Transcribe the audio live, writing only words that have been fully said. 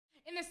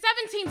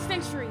the 17th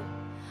century,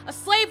 a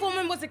slave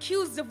woman was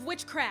accused of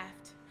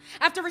witchcraft.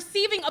 After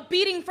receiving a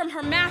beating from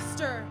her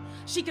master,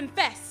 she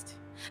confessed.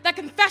 That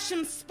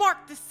confession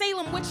sparked the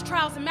Salem witch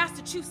trials in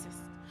Massachusetts.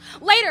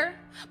 Later,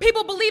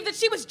 people believed that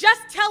she was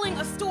just telling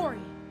a story.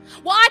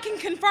 Well, I can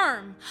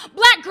confirm,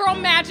 black girl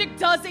magic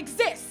does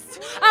exist.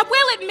 I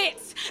will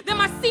admit that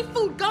my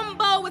seafood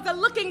gumbo is a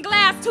looking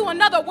glass to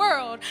another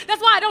world.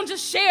 That's why I don't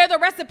just share the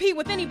recipe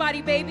with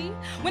anybody, baby.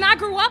 When I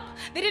grew up,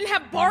 they didn't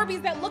have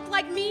Barbies that looked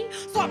like me,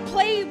 so I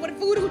played with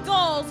voodoo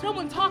dolls. No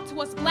one talked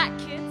to us black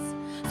kids,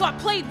 so I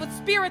played with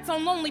spirits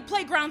on lonely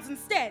playgrounds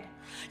instead.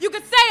 You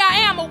could say I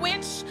am a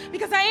witch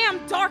because I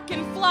am dark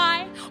and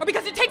fly, or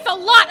because it takes a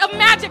lot of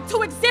magic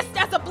to exist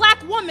as a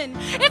black woman.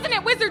 Isn't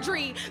it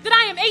wizardry that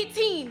I am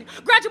 18,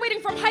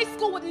 graduating from high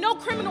school with no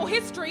criminal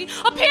history?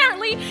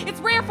 Apparently, it's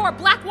rare for a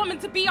black woman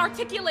to be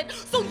articulate,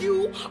 so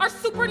you are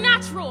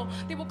supernatural.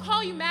 They will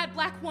call you mad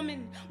black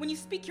woman when you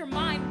speak your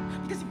mind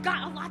because you've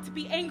got a lot to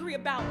be angry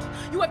about.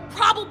 You have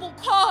probable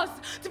cause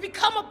to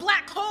become a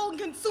black hole and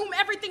consume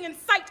everything in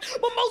sight,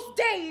 but most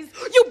days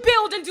you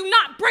build and do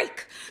not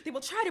break. They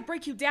will try to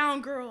break you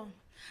down, girl.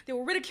 They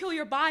will ridicule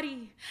your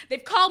body.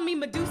 They've called me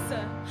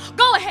Medusa.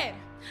 Go ahead,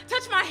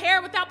 touch my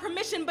hair without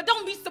permission, but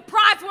don't be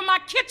surprised when my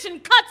kitchen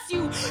cuts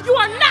you. You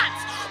are not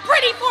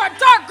pretty for a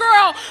dark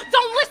girl.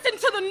 Don't listen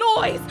to the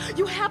noise.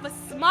 You have a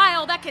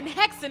smile that can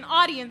hex an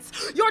audience.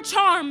 Your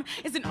charm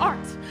is an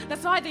art.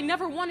 That's why they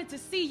never wanted to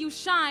see you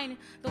shine.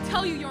 They'll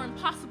tell you you're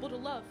impossible to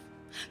love.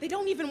 They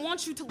don't even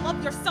want you to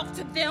love yourself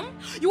to them.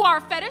 You are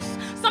a fetish,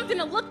 something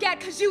to look at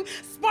because you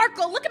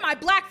sparkle. Look at my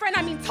black friend,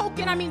 I mean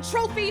token, I mean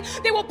trophy.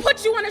 They will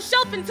put you on a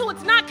shelf until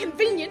it's not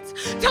convenient.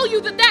 Tell you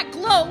that that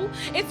glow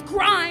is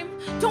grime.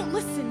 Don't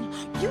listen,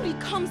 beauty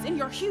comes in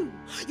your hue.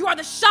 You are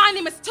the shine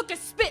they mistook as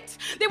spit.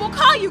 They will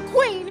call you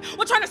queen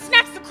while trying to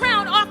snatch the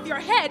crown off your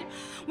head.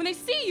 When they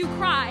see you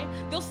cry,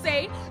 they'll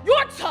say,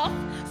 you're tough,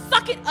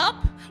 suck it up,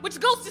 which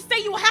goes to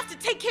say you will have to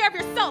take care of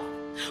yourself.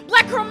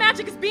 Black girl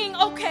magic is being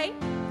okay.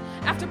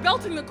 After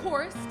belting the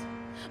chorus,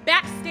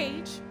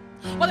 backstage,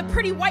 while the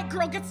pretty white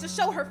girl gets to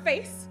show her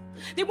face,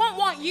 they won't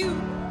want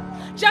you,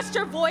 just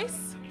your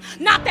voice,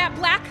 not that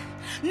black,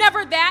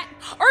 never that.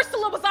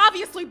 Ursula was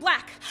obviously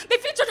black. They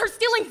featured her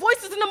stealing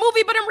voices in the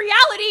movie, but in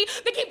reality,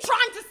 they keep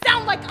trying to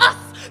sound like us.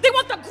 They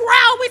want the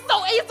growl we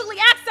so easily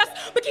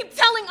access, but keep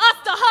telling us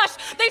to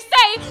hush. They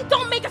say,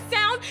 don't make a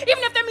sound,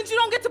 even if that means you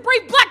don't get to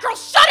breathe. Black girl,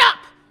 shut up!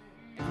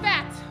 In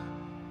fact,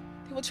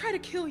 they will try to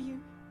kill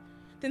you,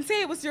 then say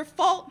it was your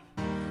fault.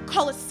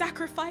 Call it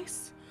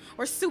sacrifice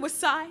or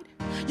suicide.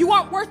 You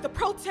aren't worth the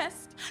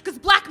protest because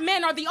black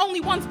men are the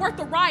only ones worth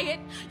the riot.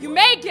 You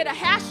may get a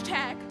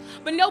hashtag,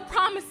 but no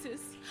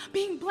promises.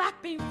 Being black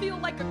may feel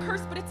like a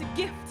curse, but it's a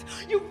gift.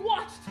 You've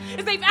watched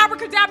as they've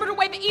abracadabraed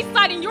away the east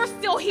side and you're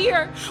still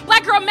here.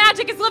 Black girl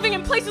magic is living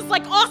in places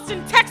like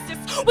Austin, Texas,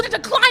 with a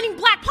declining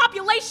black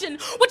population,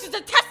 which is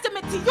a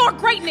testament to your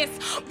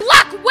greatness.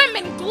 Black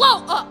women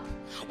glow up.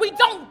 We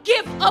don't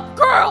give up,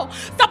 girl.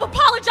 Stop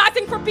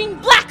apologizing for being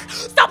black.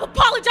 Stop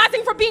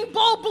apologizing for being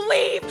bold.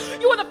 Believe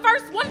you are the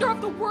first wonder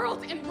of the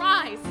world and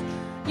rise.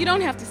 You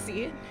don't have to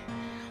see it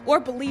or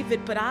believe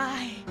it, but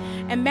I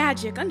am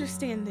magic.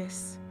 Understand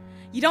this.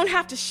 You don't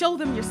have to show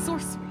them your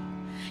sorcery.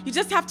 You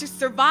just have to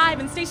survive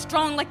and stay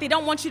strong like they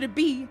don't want you to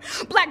be.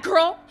 Black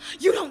girl,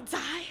 you don't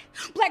die.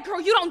 Black girl,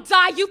 you don't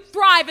die. You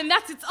thrive, and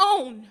that's its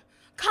own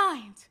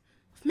kind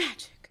of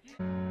magic.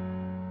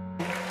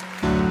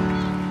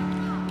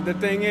 The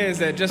thing is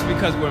that just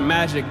because we're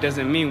magic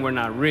doesn't mean we're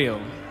not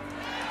real.